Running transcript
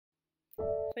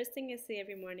First thing I say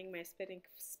every morning, my spinning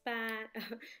span,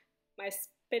 my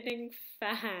spinning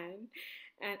fan,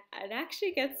 and it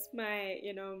actually gets my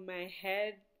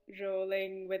head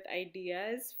rolling with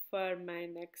ideas for my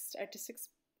next artistic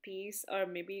piece or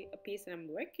maybe a piece that I'm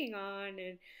working on.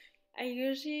 And I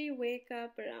usually wake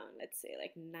up around, let's say,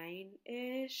 like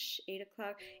 9-ish, 8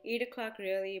 o'clock, 8 o'clock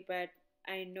really, but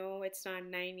I know it's not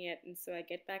 9 yet, and so I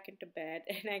get back into bed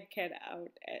and I get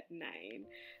out at 9.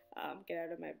 Get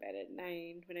out of my bed at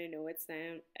 9 when I know it's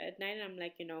 9 at 9. I'm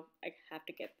like, I have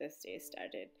to get this day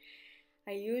started.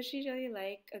 I usually really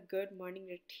like a good morning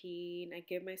routine. I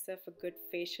give myself a good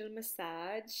facial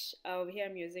massage. Over here,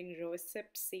 I'm using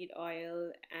rosehip seed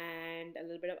oil and a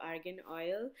little bit of argan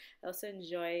oil. I also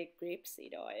enjoy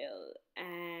grapeseed oil.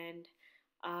 And,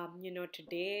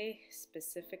 today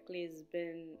specifically has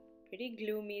been pretty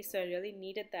gloomy, so I really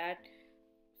needed that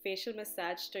facial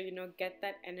massage to, get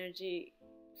that energy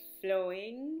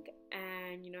flowing.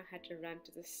 And, had to run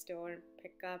to the store and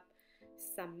pick up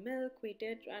some milk. We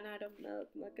did run out of milk.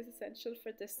 Milk is essential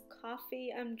for this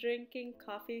coffee I'm drinking.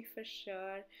 Coffee for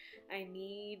sure. I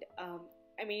need,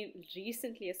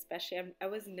 recently especially, I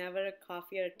was never a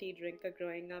coffee or tea drinker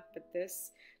growing up, but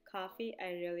this coffee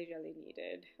I really, really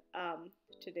needed.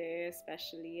 Today,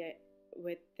 especially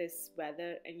with this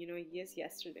weather, and yes,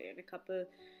 yesterday and a couple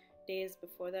days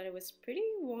before that, it was pretty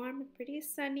warm, pretty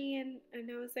sunny, and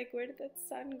I was like, where did that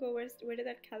sun go? Where did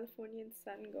that Californian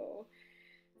sun go?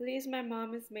 At least my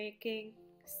mom is making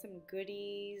some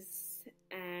goodies,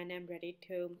 and I'm ready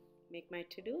to make my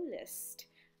to-do list.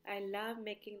 I love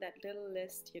making that little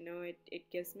list, it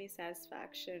gives me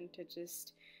satisfaction to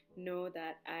just know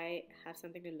that I have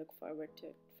something to look forward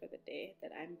to for the day,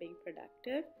 that I'm being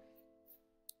productive.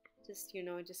 Just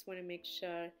want to make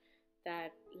sure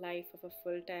that life of a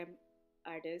full-time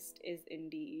artist is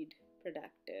indeed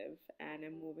productive and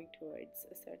I'm moving towards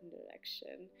a certain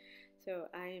direction. So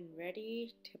I am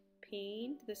ready to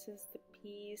paint. This is the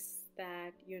piece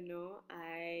that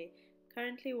I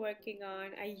currently working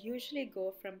on. I usually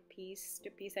go from piece to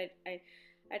piece.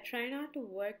 I try not to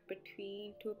work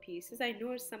between two pieces. I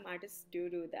know some artists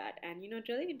do that, and it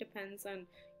really depends on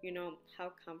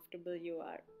how comfortable you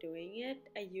are doing it.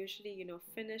 I usually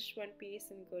finish one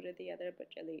piece and go to the other, but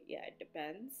really, yeah, it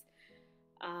depends.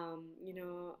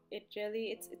 It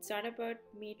really it's not about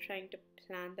me trying to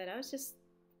plan that out. It's just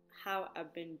how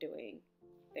I've been doing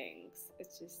things.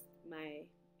 It's just my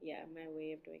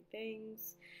way of doing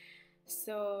things.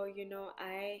 So,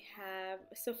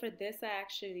 so for this, I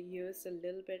actually used a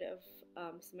little bit of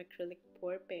some acrylic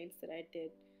pour paints that I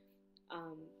did,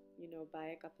 um, buy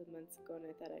a couple months ago, and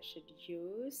I thought I should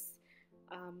use.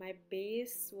 My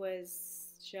base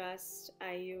was just,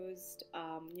 I used,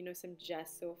 some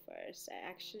gesso first.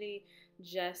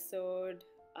 Gessoed,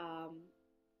 um,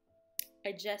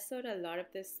 I gessoed a lot of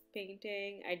this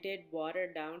painting. I did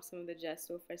water down some of the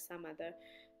gesso for some other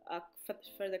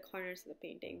for the corners of the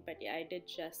painting, but yeah, I did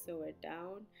gesso it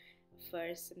down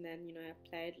first, and then I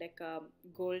applied like a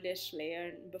goldish layer.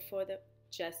 And before the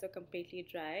gesso completely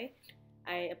dry,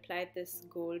 I applied this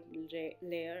gold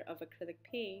layer of acrylic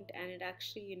paint, and it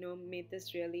actually made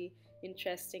this really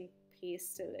interesting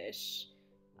pastelish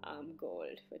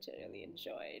gold, which I really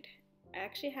enjoyed. I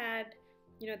actually had,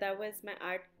 that was my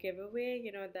art giveaway.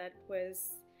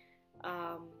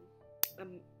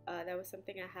 Um, that was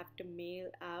something I have to mail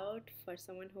out for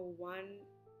someone who won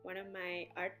one of my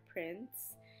art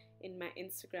prints in my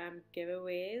Instagram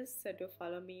giveaways. So do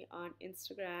follow me on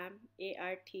Instagram,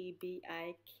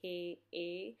 ARTBIKA,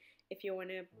 if you want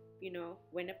to,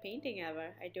 win a painting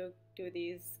ever. I do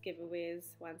these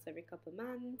giveaways once every couple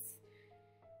months.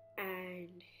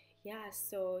 And yeah,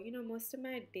 so most of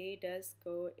my day does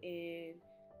go in,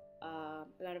 a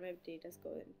lot of my day does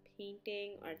go in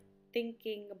painting or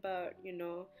thinking about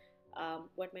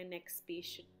what my next piece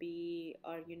should be,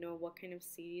 or what kind of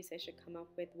series I should come up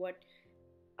with, what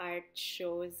art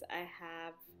shows I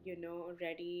have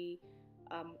ready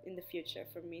in the future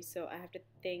for me. So I have to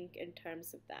think in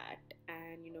terms of that,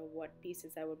 and what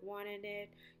pieces I would want in it,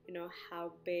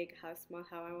 how big, how small,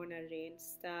 how I want to arrange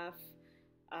stuff,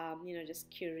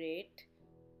 just curate.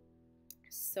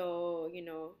 So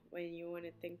when you want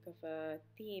to think of a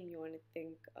theme, you want to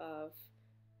think of,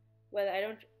 well, I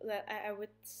don't I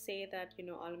would say that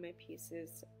all of my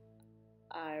pieces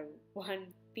are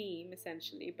one theme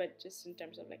essentially, but just in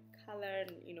terms of like color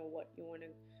and what you want to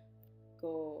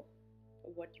go,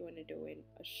 what you want to do in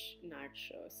an art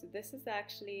show. So this is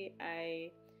actually,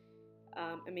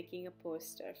 I'm making a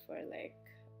poster for like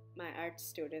my art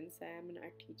students. I am an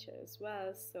art teacher as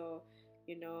well, so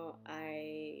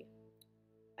I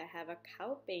have a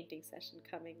cow painting session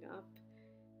coming up,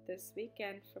 this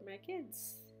weekend for my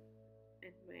kids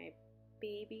and my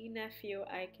baby nephew.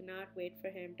 I cannot wait for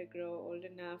him to grow old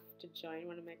enough to join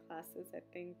one of my classes. I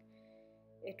think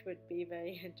it would be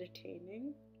very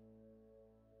entertaining.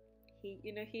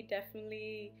 He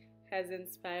definitely has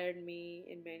inspired me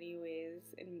in many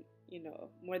ways, in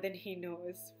more than he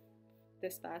knows,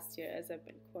 this past year, as I've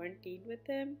been quarantined with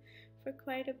him for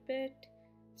quite a bit.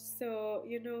 So,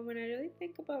 when I really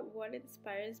think about what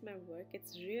inspires my work,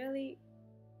 it's really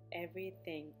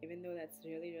everything, even though that's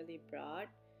really, really broad.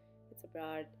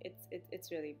 It's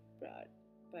really broad,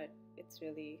 but it's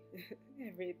really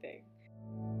everything.